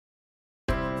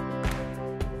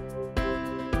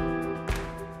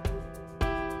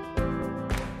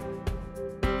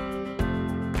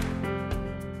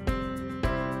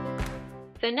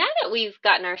So now that we've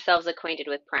gotten ourselves acquainted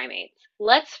with primates,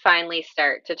 let's finally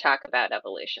start to talk about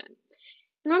evolution.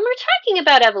 And when we're talking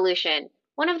about evolution,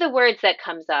 one of the words that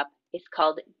comes up is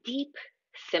called deep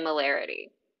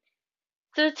similarity.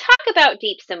 So to talk about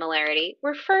deep similarity,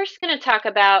 we're first going to talk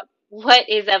about what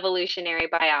is evolutionary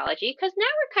biology, because now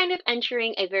we're kind of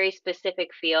entering a very specific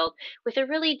field with a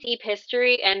really deep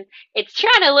history, and it's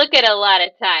trying to look at a lot of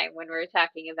time when we're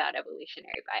talking about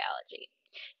evolutionary biology.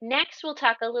 Next, we'll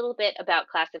talk a little bit about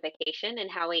classification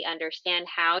and how we understand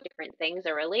how different things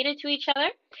are related to each other.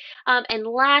 And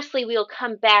lastly, we'll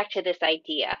come back to this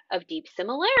idea of deep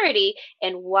similarity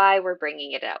and why we're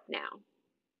bringing it up now.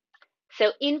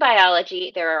 So in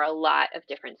biology, there are a lot of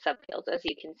different subfields, as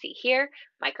you can see here: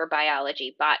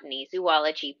 microbiology, botany,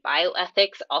 zoology,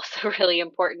 bioethics, also really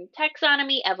important,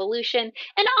 taxonomy, evolution,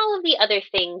 and all of the other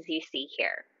things you see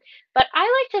here. But I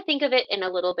like to think of it in a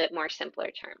little bit more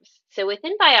simpler terms. So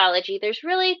within biology, there's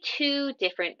really two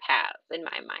different paths in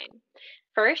my mind.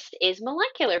 First is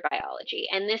molecular biology,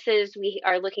 and this is we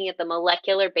are looking at the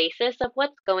molecular basis of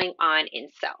what's going on in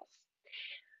cells.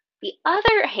 The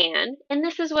other hand, and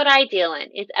this is what I deal in,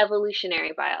 is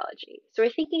evolutionary biology. So we're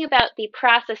thinking about the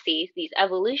processes, these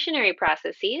evolutionary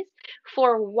processes,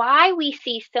 for why we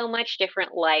see so much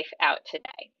different life out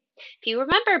today. If you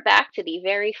remember back to the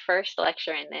very first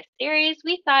lecture in this series,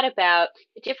 we thought about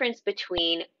the difference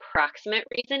between proximate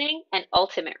reasoning and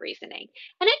ultimate reasoning.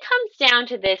 And it comes down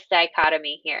to this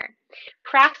dichotomy here.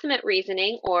 Proximate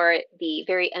reasoning, or the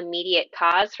very immediate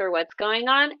cause for what's going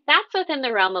on, that's within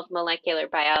the realm of molecular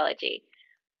biology.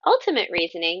 Ultimate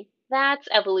reasoning, that's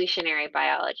evolutionary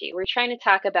biology. We're trying to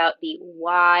talk about the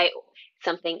why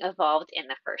something evolved in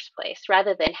the first place,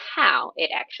 rather than how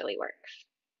it actually works.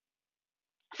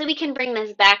 So we can bring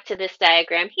this back to this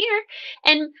diagram here,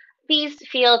 and these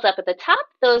fields up at the top,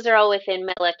 those are all within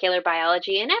molecular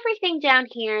biology, and everything down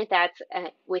here, that's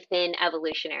within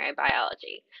evolutionary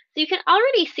biology. So you can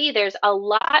already see there's a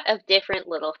lot of different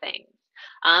little things.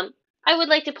 I would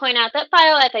like to point out that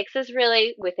bioethics is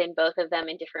really within both of them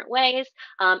in different ways,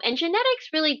 and genetics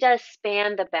really does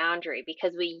span the boundary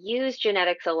because we use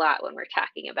genetics a lot when we're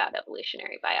talking about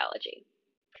evolutionary biology.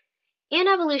 In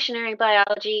evolutionary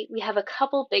biology, we have a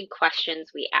couple big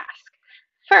questions we ask.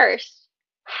 First,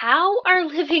 how are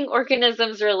living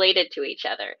organisms related to each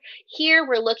other? Here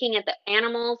we're looking at the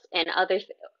animals and other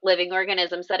living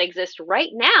organisms that exist right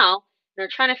now, and we're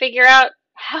trying to figure out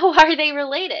how are they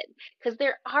related? Because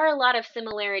there are a lot of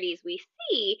similarities we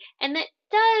see, and that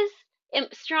does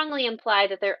strongly imply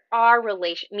that there are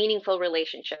meaningful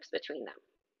relationships between them.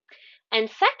 And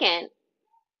second,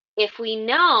 if we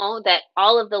know that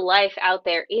all of the life out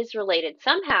there is related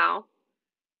somehow,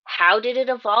 how did it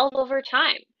evolve over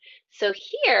time? So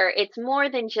here, it's more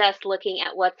than just looking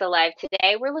at what's alive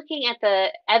today. We're looking at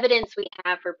the evidence we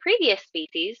have for previous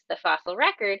species, the fossil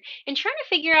record, and trying to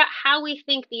figure out how we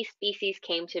think these species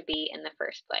came to be in the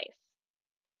first place.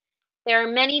 There are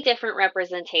many different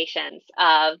representations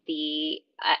of the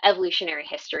evolutionary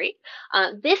history.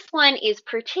 This one is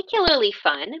particularly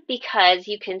fun because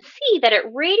you can see that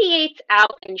it radiates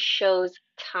out and shows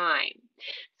time.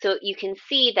 So you can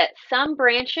see that some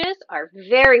branches are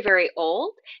very, very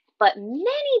old, but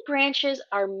many branches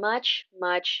are much,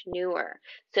 much newer.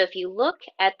 So if you look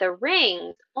at the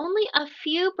rings, only a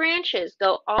few branches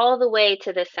go all the way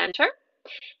to the center,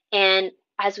 and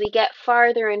as we get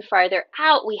farther and farther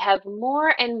out, we have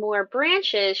more and more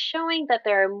branches showing that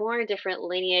there are more different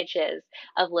lineages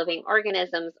of living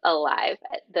organisms alive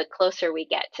the closer we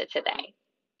get to today.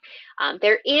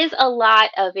 There is a lot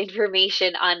of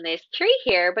information on this tree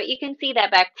here, but you can see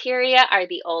that bacteria are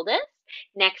the oldest.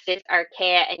 Next is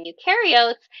archaea and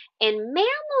eukaryotes, and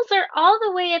mammals are all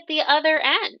the way at the other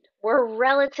end. We're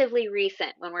relatively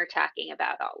recent when we're talking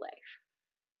about all life.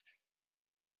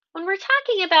 When we're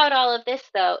talking about all of this,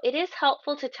 though, it is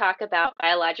helpful to talk about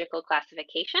biological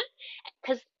classification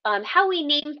because how we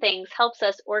name things helps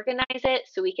us organize it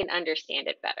so we can understand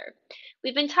it better.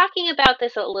 We've been talking about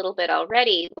this a little bit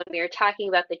already when we were talking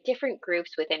about the different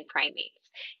groups within primates.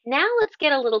 Now let's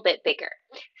get a little bit bigger.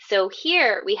 So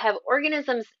here we have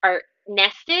organisms are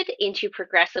nested into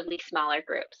progressively smaller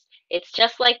groups. It's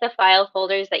just like the file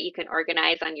folders that you can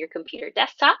organize on your computer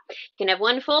desktop. You can have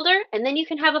one folder, and then you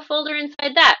can have a folder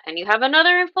inside that, and you have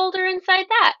another folder inside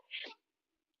that.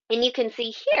 And you can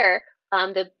see here,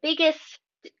 the biggest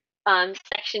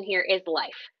section here is life.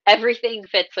 Everything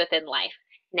fits within life.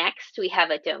 Next, we have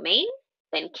a domain,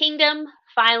 then kingdom,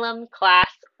 phylum,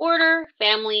 class, order,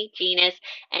 family, genus,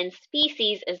 and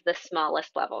species is the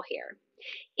smallest level here.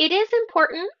 It is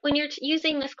important when you're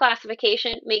using this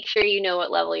classification, make sure you know what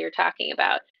level you're talking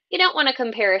about. You don't want to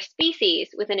compare a species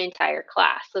with an entire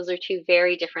class. Those are two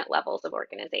very different levels of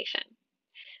organization.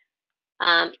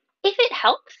 Um, if it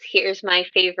helps, here's my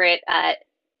favorite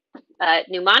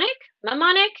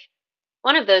mnemonic,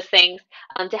 one of those things,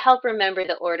 to help remember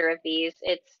the order of these.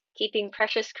 It's keeping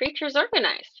precious creatures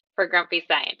organized for grumpy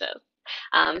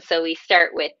scientists. So we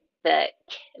start with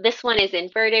this one is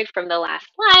inverted from the last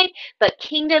slide, but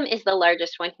kingdom is the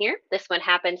largest one here. This one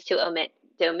happens to omit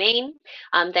domain.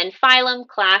 Then phylum,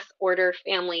 class, order,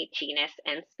 family, genus,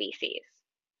 and species.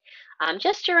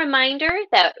 Just a reminder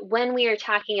that when we are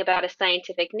talking about a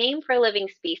scientific name for a living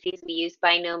species, we use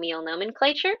binomial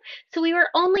nomenclature. So we were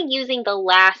only using the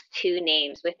last two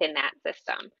names within that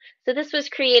system. So this was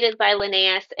created by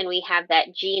Linnaeus, and we have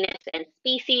that genus and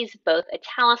species both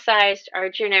italicized, our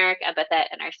generic epithet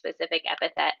and our specific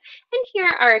epithet. And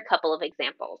here are a couple of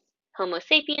examples. Homo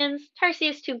sapiens,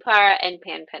 Tarsius tubipara, and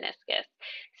Panpeniscus.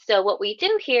 So what we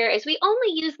do here is we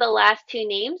only use the last two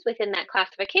names within that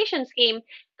classification scheme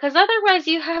because otherwise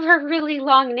you have a really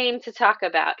long name to talk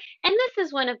about. And this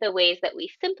is one of the ways that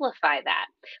we simplify that.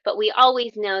 But we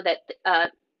always know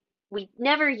that we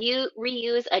never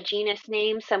reuse a genus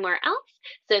name somewhere else.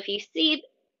 So if you see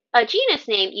a genus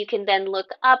name, you can then look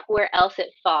up where else it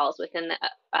falls within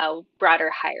the broader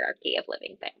hierarchy of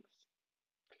living things.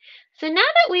 So now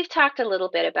that we've talked a little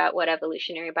bit about what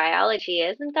evolutionary biology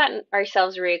is and gotten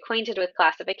ourselves reacquainted with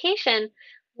classification,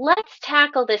 let's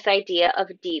tackle this idea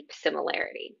of deep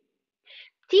similarity.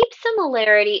 Deep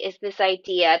similarity is this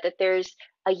idea that there's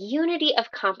a unity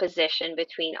of composition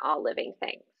between all living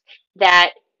things.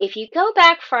 That if you go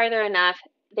back farther enough,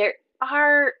 there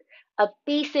are a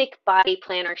basic body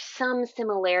plan or some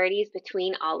similarities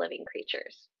between all living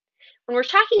creatures. When we're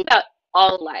talking about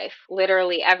all life,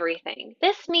 literally everything,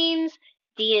 this means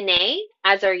DNA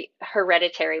as our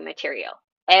hereditary material.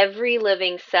 Every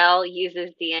living cell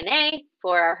uses DNA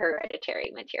for our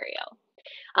hereditary material.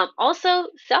 Also,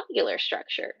 cellular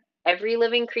structure. Every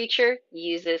living creature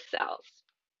uses cells.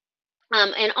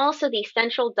 And also the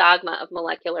central dogma of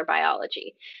molecular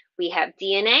biology. We have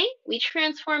DNA, we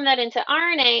transform that into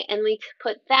RNA, and we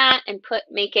put that and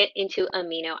make it into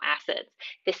amino acids.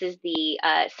 This is the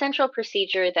central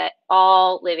procedure that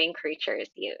all living creatures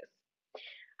use.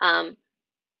 Um,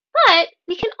 but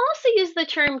we can also use the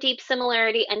term deep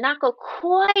similarity and not go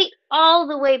quite all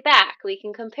the way back. We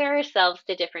can compare ourselves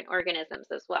to different organisms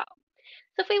as well.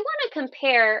 So if we want to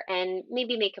compare and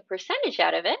maybe make a percentage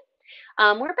out of it,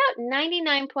 we're about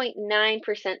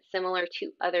 99.9% similar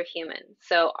to other humans.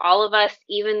 So all of us,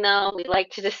 even though we like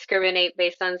to discriminate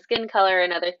based on skin color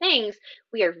and other things,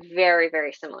 we are very,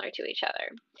 very similar to each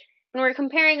other. When we're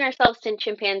comparing ourselves to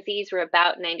chimpanzees, we're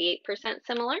about 98%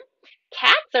 similar.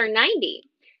 Cats are 90.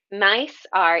 Mice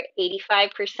are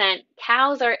 85%.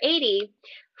 Cows are 80.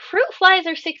 Fruit flies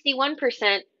are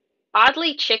 61%.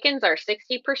 Oddly, chickens are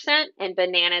 60%, and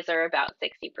bananas are about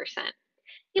 60%.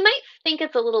 You might think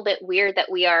it's a little bit weird that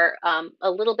we are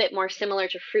a little bit more similar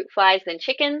to fruit flies than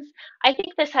chickens. I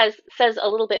think this says a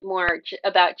little bit more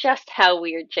about just how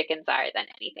weird chickens are than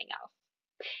anything else.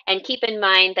 And keep in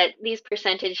mind that these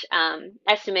percentage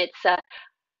estimates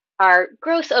are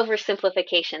gross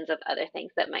oversimplifications of other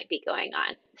things that might be going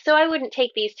on. So I wouldn't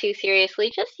take these too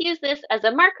seriously. Just use this as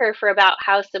a marker for about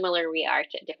how similar we are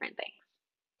to different things.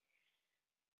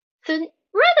 So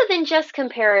rather than just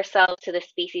compare ourselves to the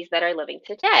species that are living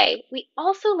today, we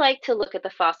also like to look at the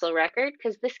fossil record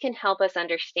because this can help us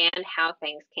understand how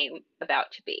things came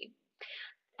about to be.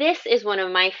 This is one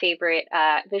of my favorite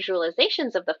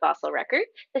visualizations of the fossil record.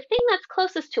 The thing that's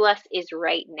closest to us is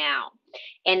right now.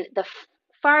 And the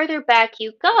farther back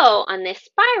you go on this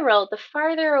spiral, the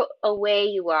farther away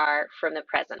you are from the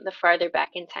present, the farther back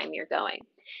in time you're going.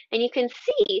 And you can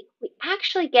see we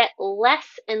actually get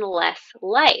less and less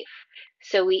life.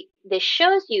 So this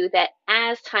shows you that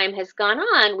as time has gone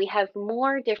on, we have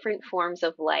more different forms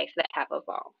of life that have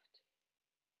evolved.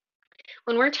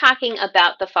 When we're talking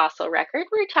about the fossil record,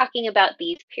 we're talking about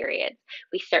these periods.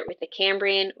 We start with the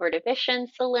Cambrian, Ordovician,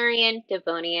 Silurian,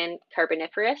 Devonian,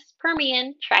 Carboniferous,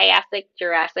 Permian, Triassic,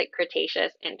 Jurassic,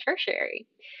 Cretaceous, and Tertiary.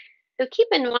 So keep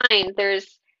in mind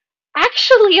there's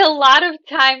actually a lot of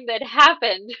time that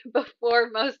happened before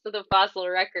most of the fossil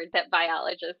record that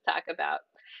biologists talk about.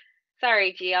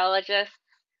 Sorry, geologists.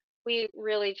 We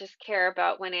really just care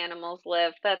about when animals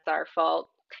live. That's our fault.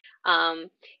 Um,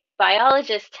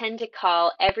 Biologists tend to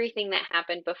call everything that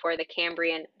happened before the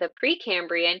Cambrian the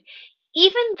Precambrian,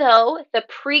 even though the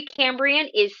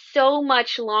Precambrian is so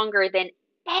much longer than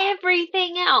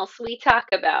everything else we talk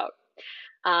about.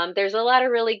 There's a lot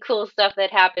of really cool stuff that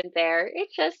happened there. It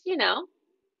just,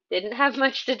 didn't have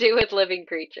much to do with living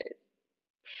creatures.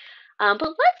 But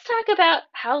let's talk about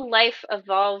how life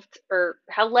evolved or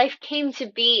how life came to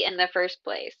be in the first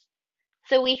place.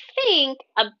 So we think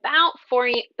about 4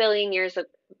 billion years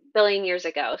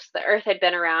ago. So the Earth had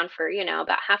been around for,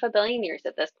 about half a billion years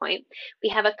at this point. We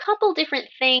have a couple different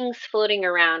things floating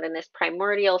around in this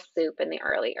primordial soup in the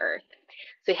early Earth.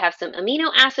 So we have some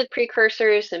amino acid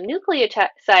precursors, some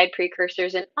nucleotide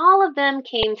precursors, and all of them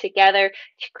came together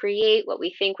to create what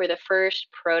we think were the first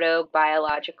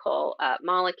proto-biological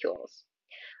molecules.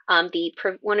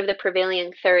 One of the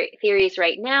prevailing theories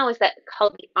right now is that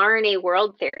called the RNA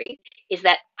world theory, is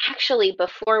that actually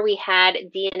before we had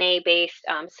DNA-based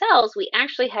cells, we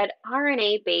actually had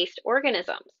RNA-based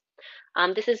organisms.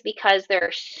 This is because there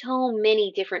are so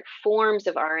many different forms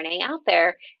of RNA out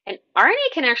there, and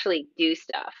RNA can actually do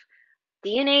stuff.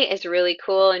 DNA is really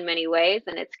cool in many ways,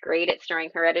 and it's great at storing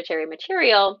hereditary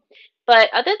material. But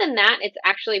other than that, it's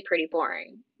actually pretty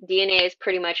boring. DNA is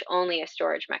pretty much only a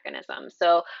storage mechanism.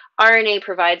 So RNA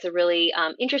provides a really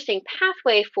interesting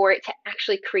pathway for it to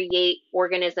actually create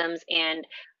organisms and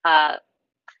uh,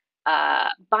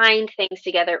 bind things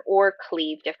together or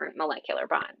cleave different molecular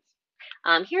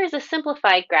bonds. Here is a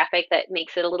simplified graphic that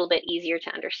makes it a little bit easier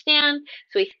to understand.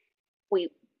 So we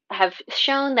have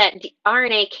shown that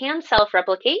RNA can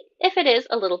self-replicate if it is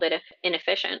a little bit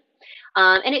inefficient,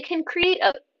 and it can create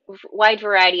a wide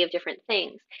variety of different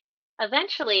things.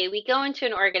 Eventually, we go into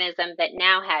an organism that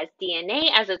now has DNA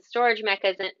as its storage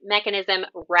mechanism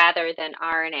rather than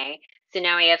RNA. So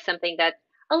now we have something that's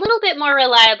a little bit more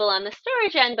reliable on the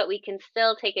storage end, but we can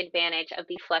still take advantage of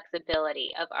the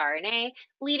flexibility of RNA,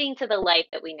 leading to the life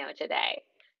that we know today.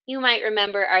 You might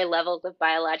remember our levels of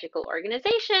biological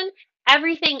organization.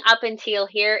 Everything up until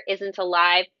here isn't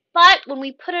alive, but when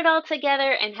we put it all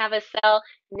together and have a cell,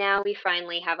 now we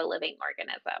finally have a living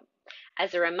organism.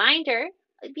 As a reminder,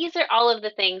 these are all of the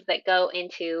things that go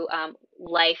into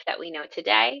life that we know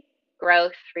today: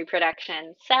 growth,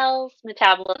 reproduction, cells,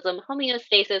 metabolism,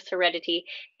 homeostasis, heredity,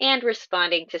 and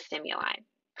responding to stimuli.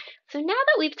 So now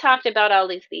that we've talked about all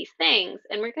of these things,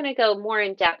 and we're going to go more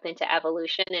in depth into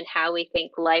evolution and how we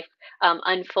think life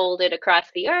unfolded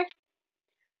across the earth,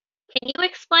 can you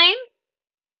explain?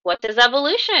 What does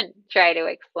evolution try to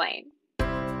explain?